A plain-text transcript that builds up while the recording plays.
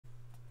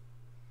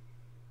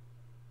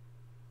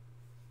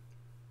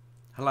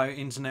Hello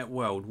internet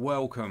world,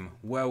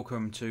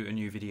 welcome to a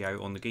new video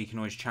on the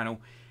Geekanoids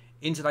channel.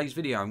 In today's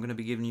video I'm going to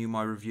be giving you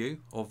my review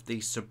of the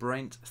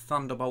Sabrent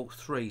Thunderbolt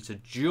 3 to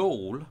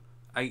Dual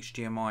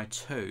HDMI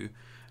 2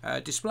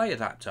 display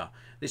adapter.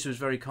 This was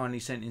very kindly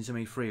sent in to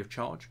me free of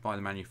charge by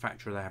the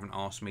manufacturer. They haven't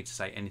asked me to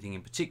say anything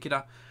in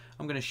particular.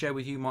 I'm going to share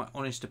with you my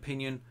honest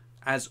opinion.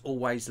 As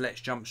always,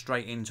 let's jump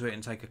straight into it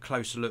and take a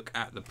closer look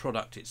at the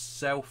product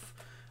itself.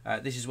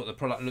 This is what the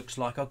product looks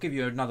like. I'll give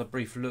you another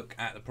brief look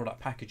at the product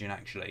packaging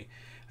actually.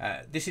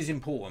 This is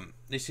important.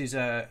 This is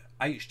a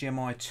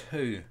HDMI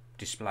 2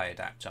 display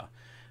adapter.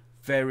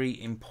 Very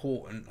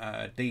important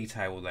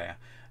detail there.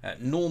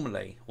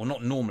 Normally, or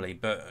not normally,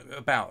 but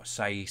about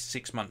say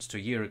 6 months to a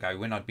year ago,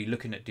 when I'd be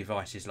looking at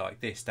devices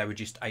like this, they were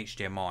just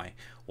HDMI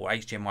or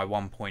HDMI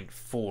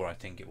 1.4 I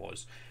think it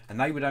was, and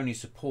they would only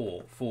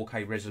support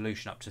 4K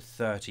resolution up to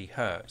 30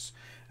 Hz.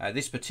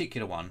 This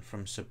particular one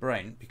from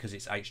Sabrent, because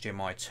it's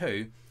HDMI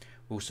 2,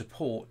 will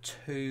support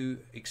two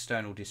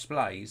external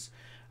displays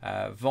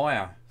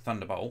via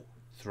Thunderbolt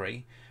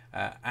 3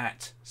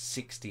 at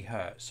 60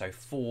 Hz, so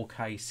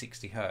 4K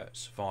 60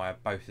 Hz via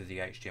both of the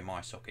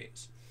HDMI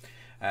sockets.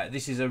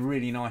 This is a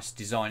really nice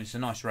design. It's a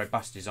nice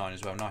robust design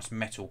as well. Nice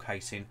metal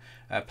casing,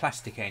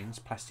 plastic ends,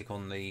 plastic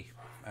on the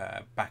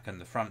back and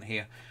the front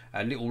here.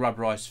 Little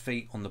rubberized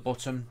feet on the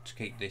bottom to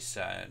keep this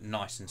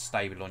nice and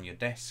stable on your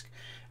desk,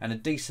 and a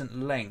decent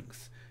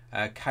length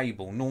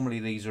cable. Normally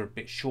these are a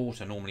bit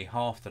shorter, normally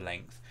half the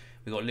length.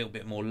 We've got a little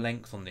bit more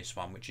length on this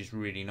one, which is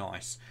really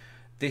nice.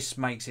 This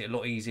makes it a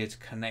lot easier to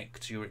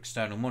connect to your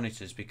external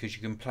monitors because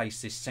you can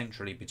place this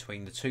centrally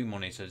between the two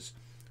monitors,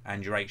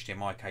 and your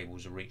HDMI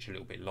cables will reach a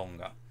little bit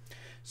longer.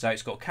 So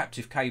it's got a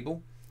captive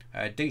cable,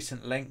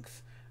 decent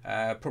length,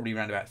 probably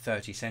around about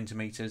 30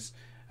 centimeters,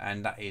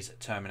 and that is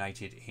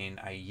terminated in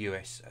a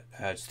US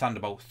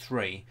Thunderbolt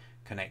 3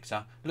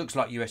 connector. Looks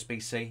like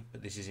USB-C,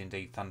 but this is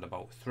indeed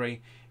Thunderbolt 3.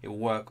 It will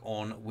work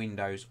on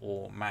Windows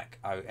or Mac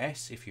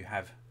OS if you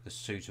have the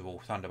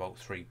suitable Thunderbolt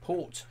 3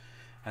 port.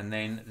 And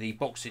then the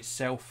box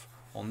itself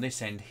on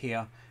this end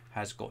here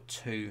has got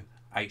two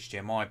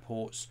HDMI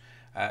ports.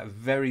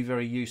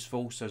 Very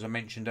useful. So as I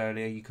mentioned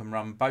earlier, you can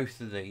run both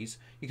of these.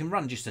 You can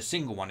run just a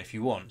single one if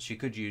you want. So you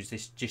could use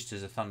this just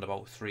as a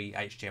Thunderbolt 3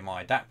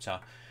 HDMI adapter,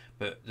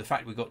 but the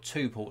fact we've got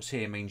two ports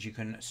here means you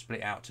can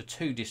split out to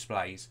two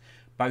displays,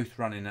 both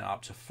running at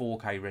up to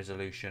 4K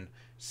resolution,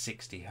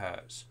 60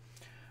 Hz.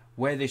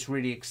 Where this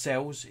really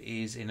excels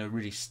is in a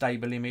really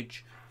stable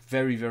image,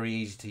 very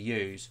easy to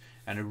use,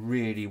 and a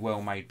really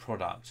well made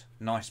product.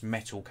 Nice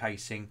metal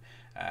casing,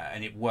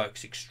 and it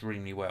works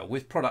extremely well.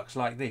 With products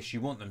like this,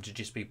 you want them to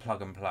just be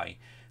plug and play.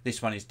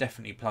 This one is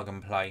definitely plug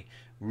and play,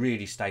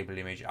 really stable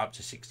image up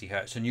to 60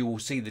 Hz, and you will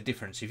see the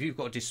difference. If you've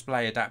got a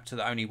display adapter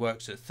that only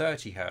works at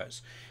 30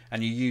 Hz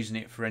and you're using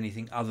it for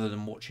anything other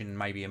than watching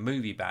maybe a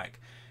movie back,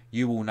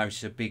 you will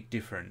notice a big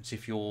difference.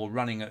 If you're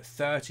running at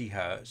 30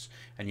 Hz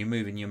and you're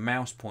moving your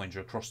mouse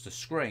pointer across the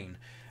screen,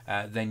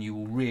 then you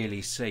will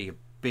really see a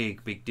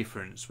big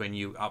difference when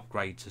you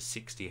upgrade to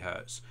 60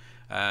 Hz.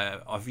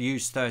 I've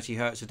used 30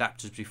 Hz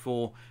adapters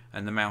before,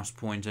 and the mouse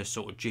pointer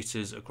sort of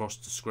jitters across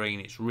the screen.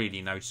 It's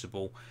really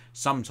noticeable,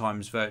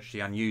 sometimes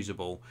virtually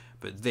unusable,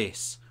 but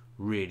this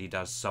really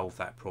does solve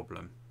that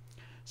problem.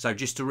 So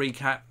just to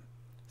recap,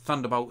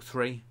 Thunderbolt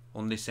 3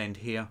 on this end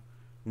here,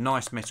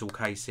 nice metal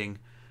casing,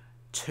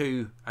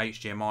 two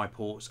HDMI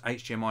ports,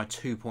 HDMI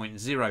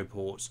 2.0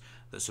 ports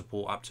that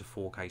support up to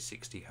 4K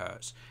 60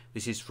 Hz.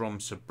 This is from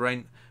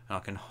Sabrent, and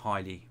I can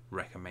highly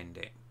recommend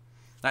it.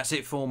 That's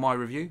it for my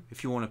review.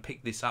 If you want to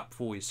pick this up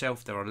for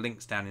yourself, there are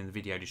links down in the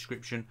video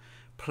description.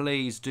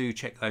 Please do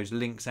check those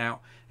links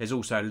out. There's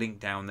also a link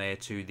down there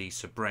to the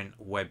Sabrent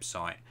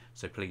website,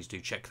 so please do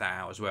check that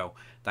out as well.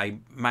 They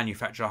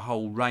manufacture a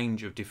whole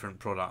range of different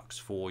products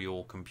for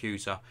your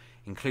computer,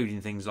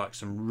 including things like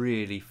some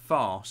really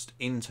fast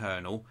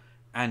internal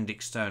and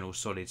external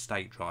solid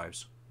state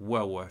drives.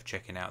 Well worth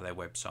checking out their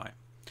website.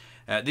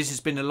 This has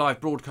been a live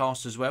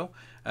broadcast as well.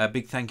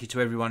 Big thank you to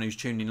everyone who's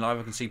tuned in live.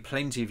 I can see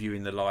plenty of you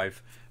in the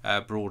live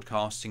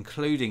broadcasts,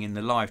 including in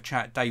the live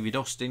chat. David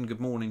Austin, good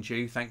morning to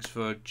you. Thanks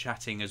for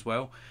chatting as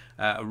well.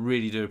 I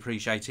really do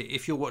appreciate it.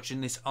 If you're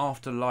watching this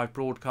after the live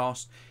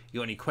broadcast, you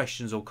got any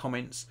questions or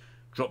comments,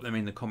 drop them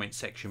in the comment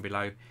section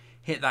below.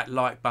 Hit that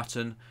like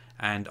button,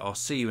 and I'll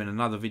see you in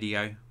another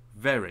video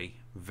very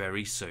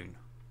soon.